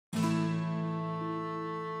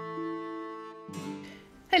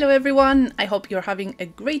Hello everyone, I hope you're having a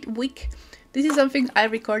great week. This is something I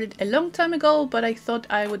recorded a long time ago, but I thought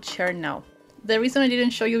I would share now. The reason I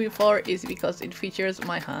didn't show you before is because it features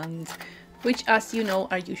my hands, which as you know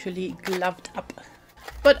are usually gloved up.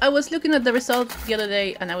 But I was looking at the result the other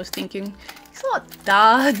day and I was thinking, it's not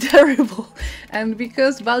that terrible. And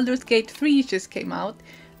because Baldur's Gate 3 just came out,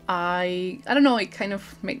 I don't know, it kind of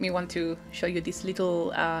made me want to show you this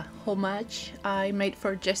little homage I made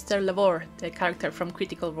for Jester Lavorre, the character from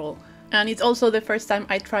Critical Role. And it's also the first time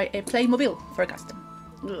I try a Playmobil for custom.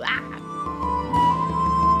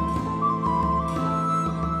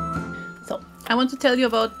 So, I want to tell you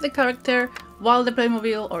about the character, while the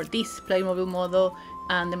Playmobil, or this Playmobil model,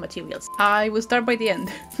 and the materials. I will start by the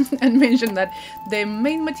end and mention that the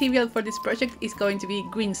main material for this project is going to be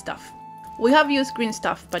green stuff. We have used green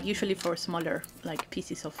stuff, but usually for smaller like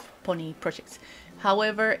pieces of pony projects.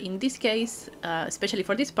 However, in this case, especially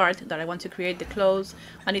for this part that I want to create the clothes,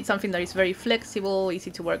 and it's something that is very flexible, easy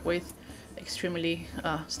to work with, extremely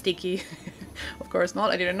sticky. Of course not,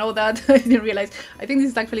 I didn't know that. I didn't realize. I think this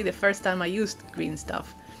is actually the first time I used green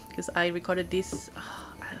stuff, because I recorded this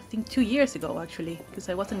I think 2 years ago actually, because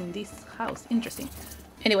I wasn't in this house. Interesting.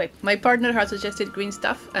 Anyway, my partner had suggested green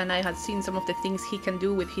stuff and I had seen some of the things he can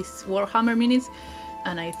do with his Warhammer minis,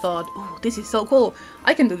 and I thought, oh, this is so cool,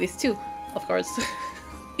 I can do this too. Of course,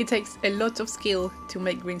 it takes a lot of skill to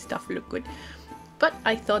make green stuff look good. But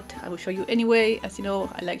I thought I would show you anyway. As you know,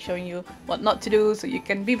 I like showing you what not to do so you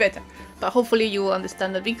can be better. But hopefully you will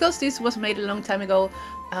understand that because this was made a long time ago,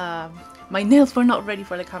 my nails were not ready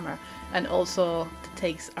for the camera. And also the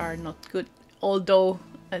takes are not good. Although,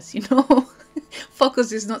 as you know,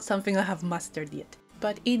 focus is not something I have mastered yet.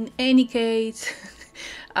 But in any case,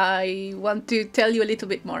 I want to tell you a little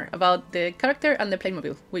bit more about the character and the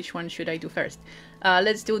Playmobil. Which one should I do first?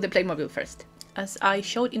 Let's do the Playmobil first. As I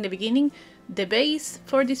showed in the beginning, the base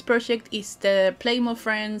for this project is the Playmo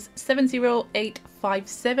Friends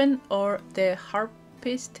 70857, or the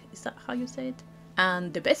Harpist, is that how you say it?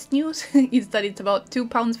 And the best news is that it's about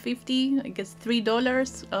 £2.50, I guess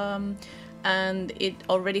 $3, and it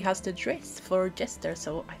already has the dress for Jester,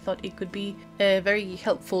 so I thought it could be a very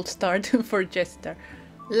helpful start for Jester.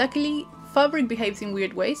 Luckily, fabric behaves in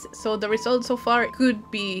weird ways, so the result so far could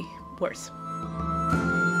be worse.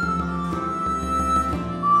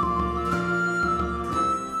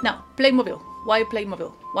 Now, Playmobil. Why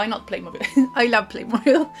Playmobil? Why not Playmobil? I love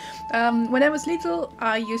Playmobil. When I was little,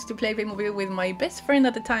 I used to play Playmobil with my best friend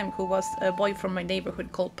at the time, who was a boy from my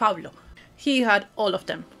neighborhood called Pablo. He had all of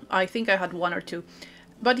them. I think I had one or two.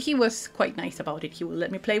 But he was quite nice about it. He would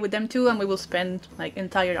let me play with them too, and we will spend like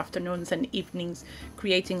entire afternoons and evenings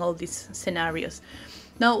creating all these scenarios.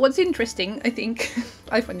 Now, what's interesting, I think,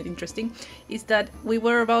 I find it interesting, is that we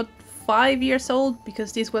were about 5 years old,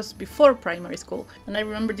 because this was before primary school, and I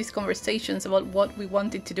remember these conversations about what we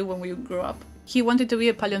wanted to do when we grew up. He wanted to be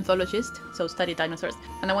a paleontologist, so study dinosaurs,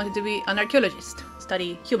 and I wanted to be an archaeologist,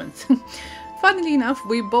 study humans. Funnily enough,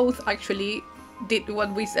 we both actually did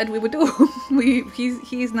what we said we would do.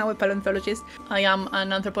 He is now a paleontologist. I am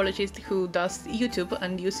an anthropologist who does YouTube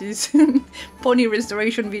and uses pony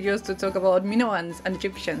restoration videos to talk about Minoans and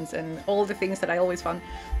Egyptians and all the things that I always found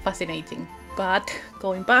fascinating. But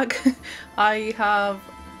going back, I have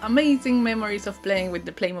amazing memories of playing with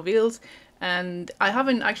the Playmobils, and I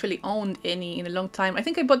haven't actually owned any in a long time. I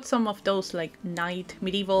think I bought some of those like knight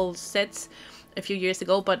medieval sets a few years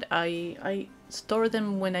ago, but I stored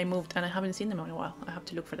them when I moved and I haven't seen them in a while. I have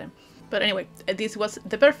to look for them. But anyway, this was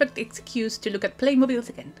the perfect excuse to look at Playmobils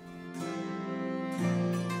again.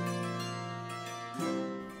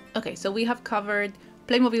 Okay, so we have covered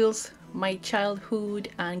Playmobils, my childhood,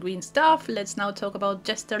 and green stuff. Let's now talk about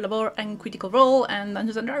Jester Lavorre and Critical Role and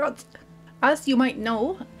Dungeons & Dragons. As you might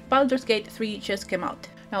know, Baldur's Gate 3 just came out.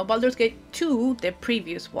 Now, Baldur's Gate 2, the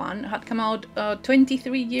previous one, had come out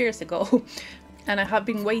 23 years ago. And I have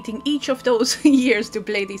been waiting each of those years to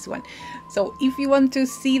play this one. So if you want to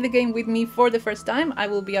see the game with me for the first time, I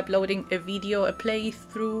will be uploading a video, a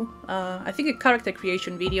playthrough, I think a character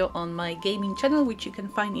creation video on my gaming channel, which you can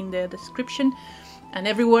find in the description and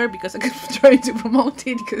everywhere, because I'm trying to promote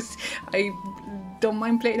it, because I don't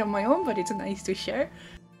mind playing on my own, but it's nice to share.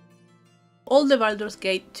 All the Baldur's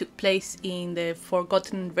Gate took place in the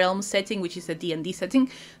Forgotten Realms setting, which is a D&D setting.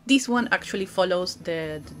 This one actually follows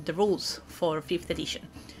the rules for 5th edition.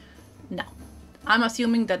 Now, I'm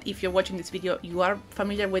assuming that if you're watching this video, you are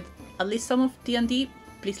familiar with at least some of D&D.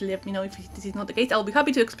 Please let me know if this is not the case. I'll be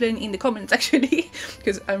happy to explain in the comments, actually,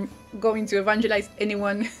 because I'm going to evangelize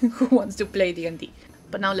anyone who wants to play D&D.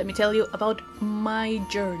 But now let me tell you about my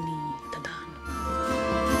journey. Ta-da!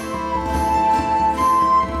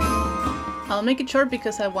 I'll make it short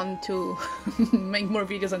because I want to make more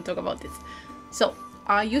videos and talk about this. So,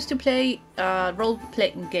 I used to play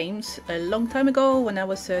role-playing games a long time ago when I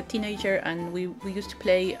was a teenager, and we used to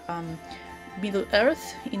play Middle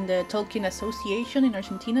Earth in the Tolkien Association in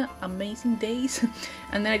Argentina. Amazing days.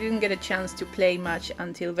 And then I didn't get a chance to play much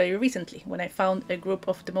until very recently, when I found a group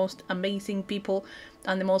of the most amazing people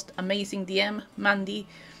and the most amazing DM, Mandy,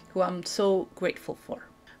 who I'm so grateful for.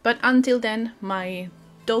 But until then, my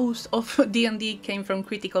dose of D&D came from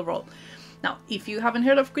Critical Role. Now, if you haven't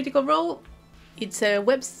heard of Critical Role, it's a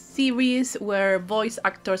web series where voice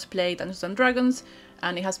actors play Dungeons and Dragons,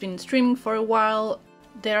 and it has been streaming for a while.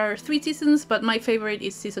 There are 3 seasons, but my favorite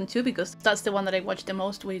is season 2 because that's the one that I watched the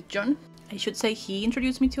most with John. I should say he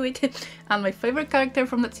introduced me to it, and my favorite character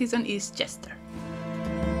from that season is Jester.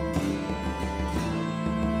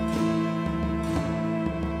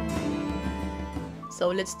 So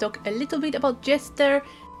let's talk a little bit about Jester.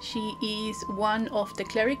 She is one of the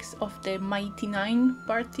clerics of the Mighty Nein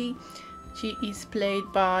party. She is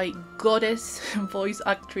played by goddess voice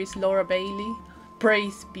actress Laura Bailey,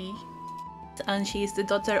 praise be. And she is the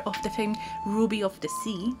daughter of the famed Ruby of the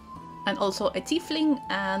Sea, and also a tiefling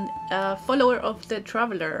and a follower of the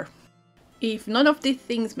Traveler. If none of these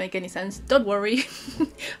things make any sense, don't worry.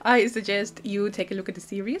 I suggest you take a look at the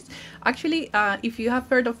series. Actually, if you have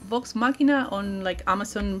heard of Vox Machina on like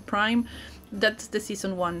Amazon Prime, that's the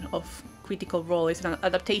season 1 of Critical Role. It's an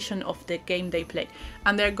adaptation of the game they played,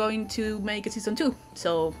 and they're going to make a season 2.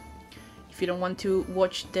 So if you don't want to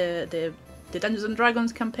watch the Dungeons and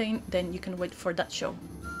Dragons campaign, then you can wait for that show.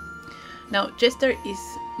 Now, Jester is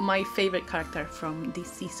my favorite character from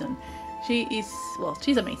this season. She is, well,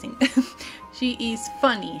 she's amazing. She is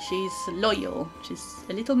funny, she's loyal, she's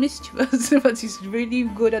a little mischievous, but she's really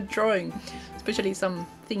good at drawing, especially some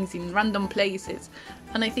things in random places.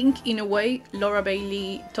 And I think, in a way, Laura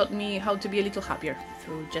Bailey taught me how to be a little happier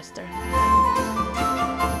through Jester.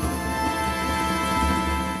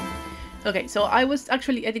 Okay, so I was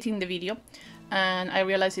actually editing the video, and I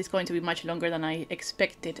realized it's going to be much longer than I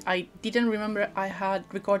expected. I didn't remember I had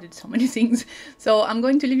recorded so many things, so I'm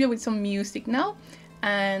going to leave you with some music now.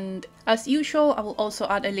 And as usual, I will also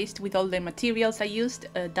add a list with all the materials I used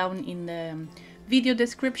down in the video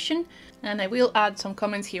description, and I will add some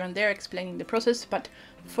comments here and there explaining the process. But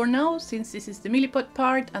for now, since this is the milliput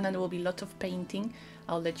part and then there will be lots of painting,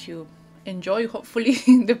 I'll let you enjoy, hopefully,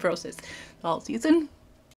 the process. I'll see you soon.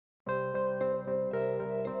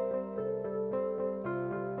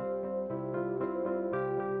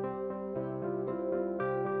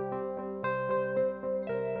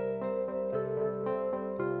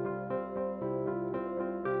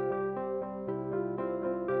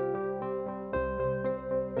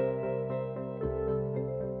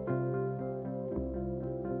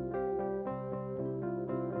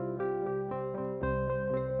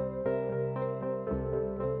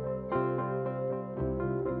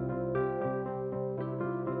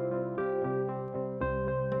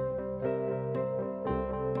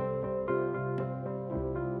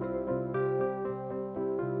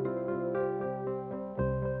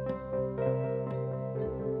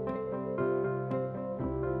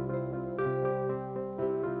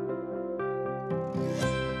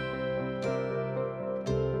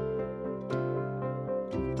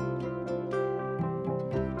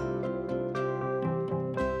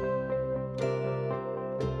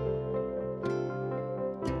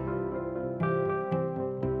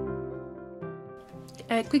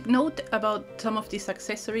 A quick note about some of these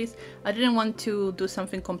accessories. I didn't want to do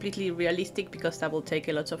something completely realistic because that will take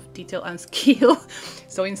a lot of detail and skill.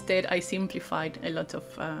 So instead I simplified a lot of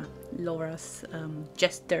Laura's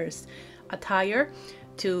Jester's attire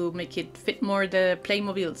to make it fit more the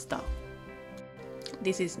Playmobil style.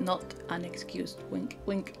 This is not an excuse, wink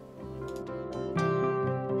wink.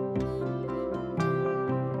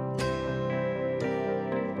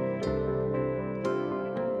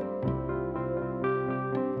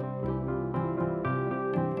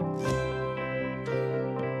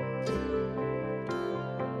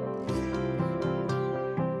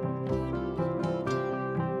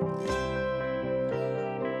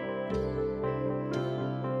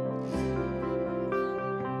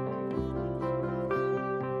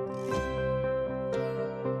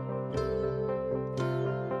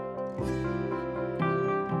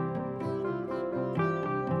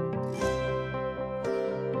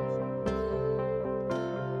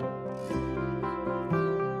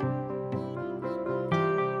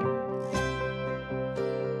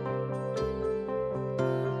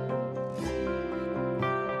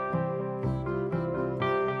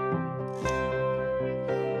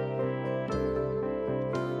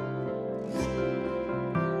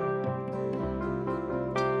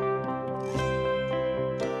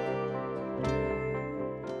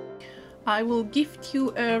 I will gift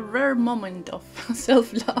you a rare moment of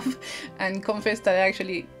self-love and confess that I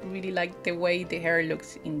actually really like the way the hair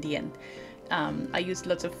looks in the end. I used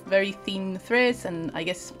lots of very thin threads, and I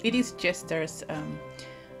guess it is Jester's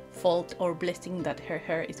fault or blessing that her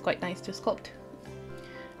hair is quite nice to sculpt.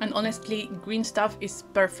 And honestly, green stuff is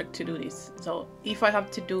perfect to do this. So if I have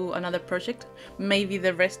to do another project, maybe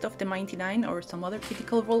the rest of the 99 or some other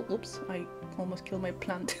critical role, oops, I almost killed my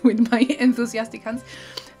plant with my enthusiastic hands,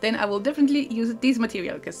 then I will definitely use this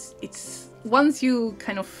material, because it's, once you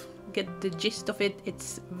kind of get the gist of it,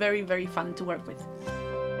 it's very, very fun to work with.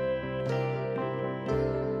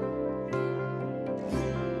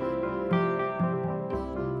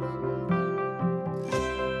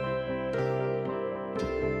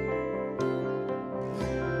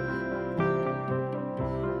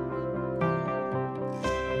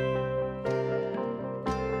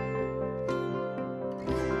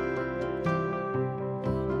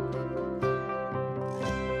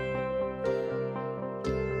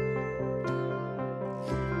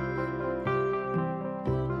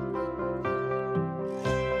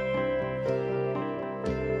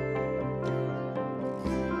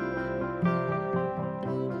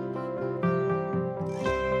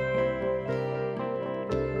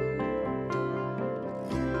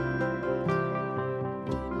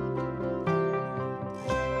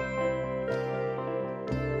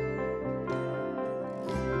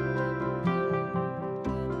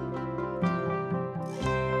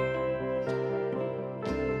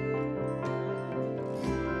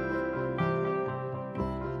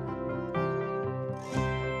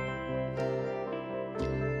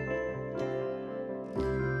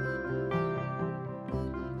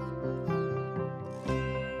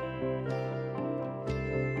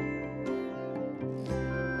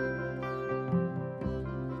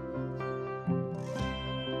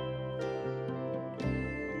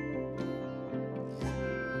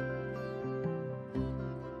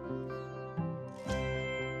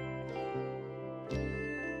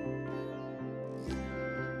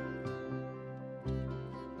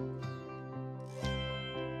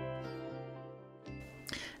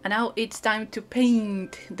 And now it's time to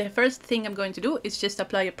paint. The first thing I'm going to do is just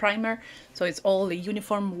apply a primer, so it's all a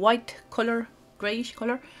uniform white color, grayish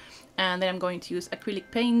color, and then I'm going to use acrylic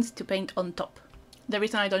paints to paint on top. The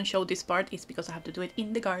reason I don't show this part is because I have to do it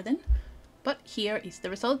in the garden, but here is the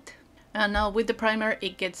result. And now with the primer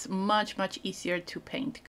it gets much easier to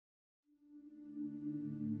paint.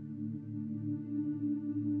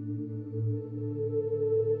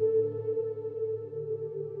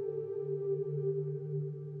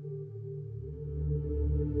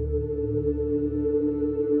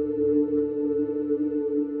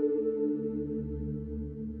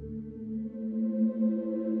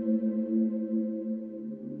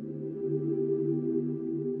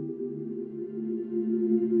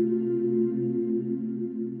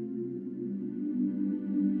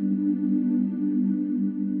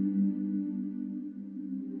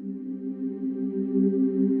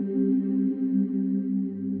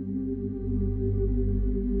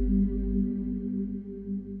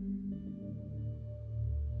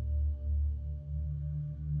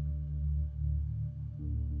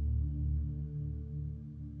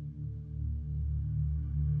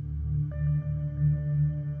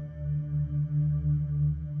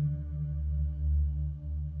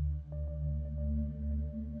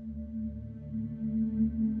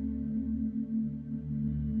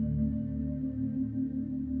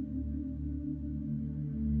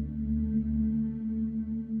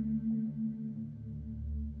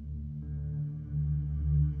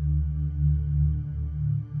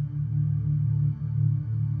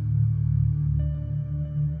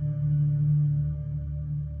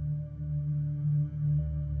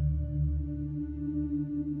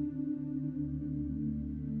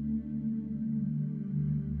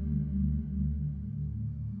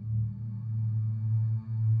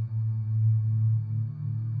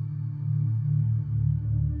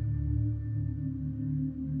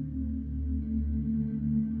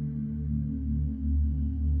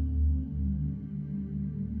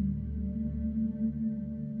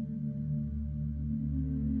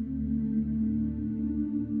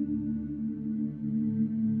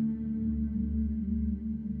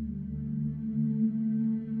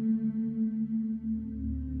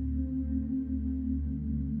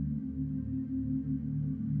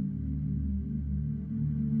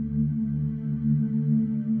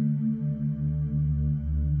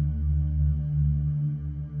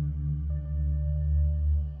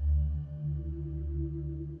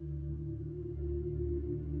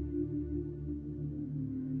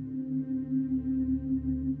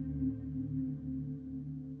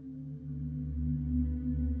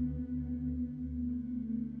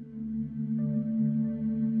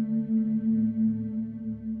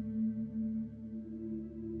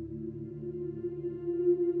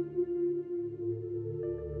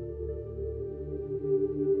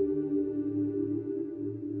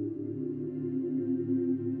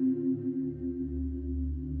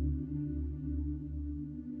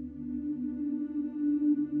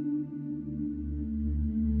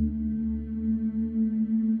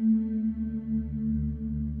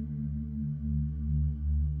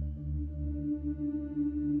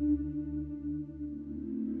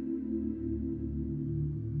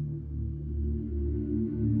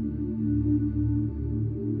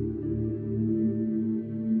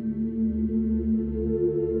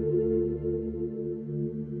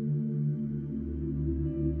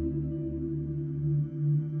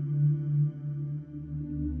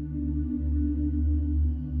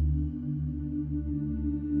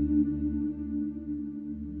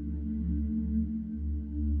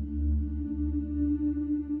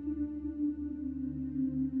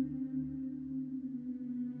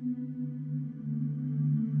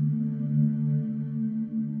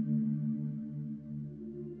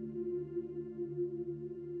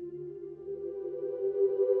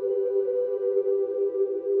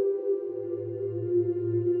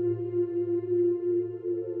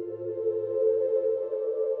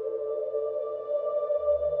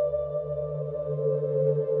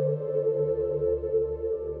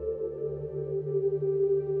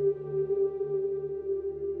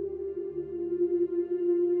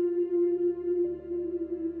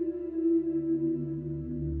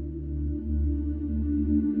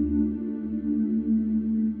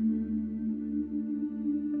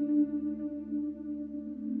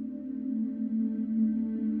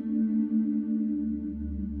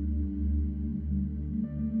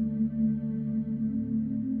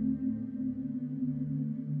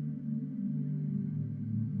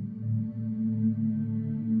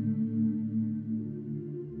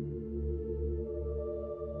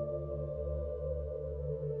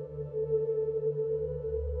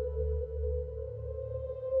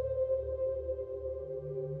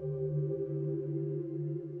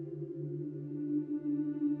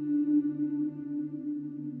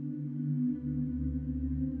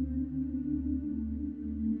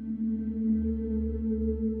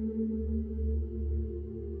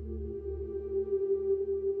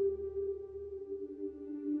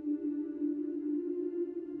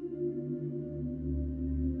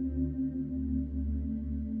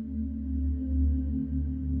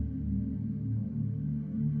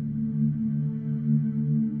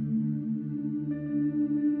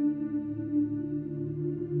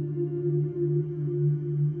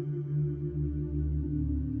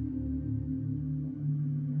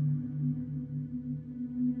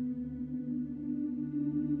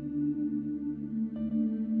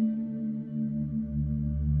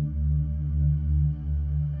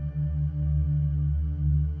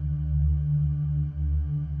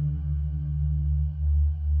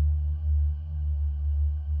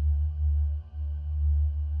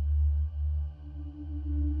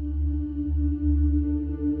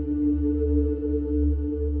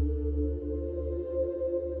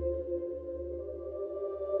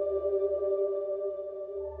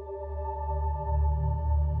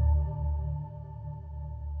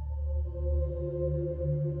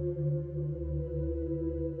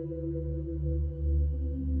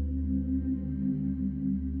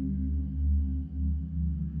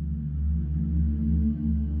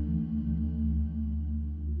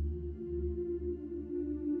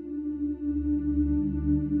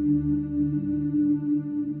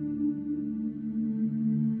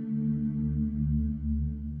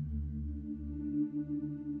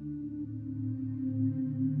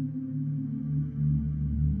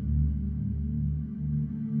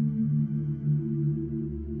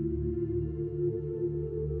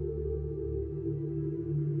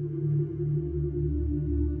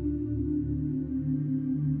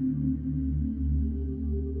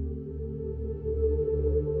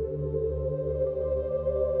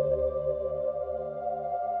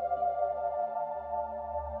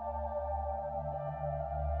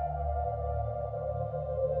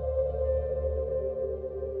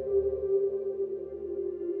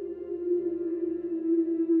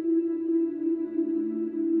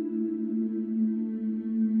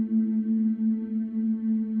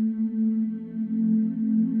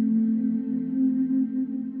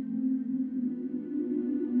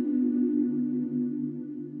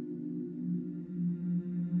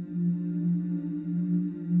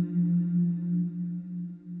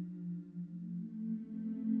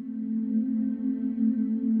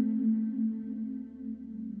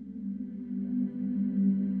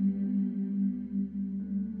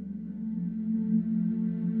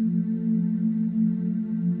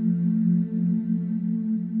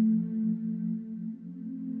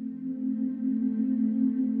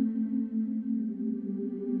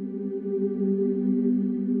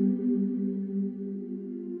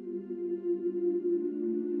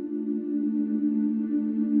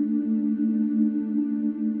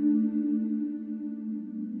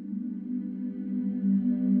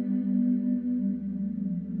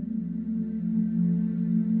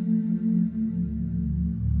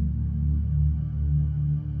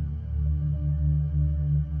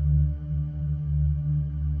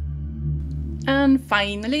 And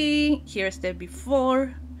finally, here's the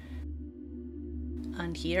before,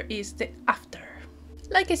 and here is the after.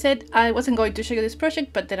 Like I said, I wasn't going to show you this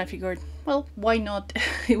project, but then I figured, well, why not?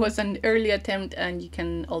 It was an early attempt, and you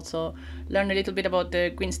can also learn a little bit about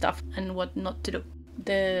the green stuff and what not to do.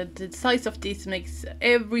 The size of this makes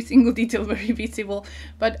every single detail very visible,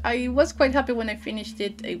 but I was quite happy when I finished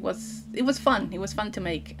it. It was fun. It was fun to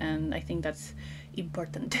make, and I think that's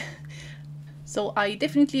important. So I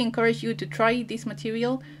definitely encourage you to try this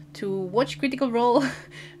material, to watch Critical Role,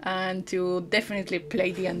 and to definitely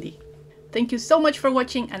play D&D. Thank you so much for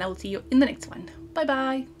watching, and I will see you in the next one. Bye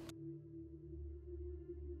bye!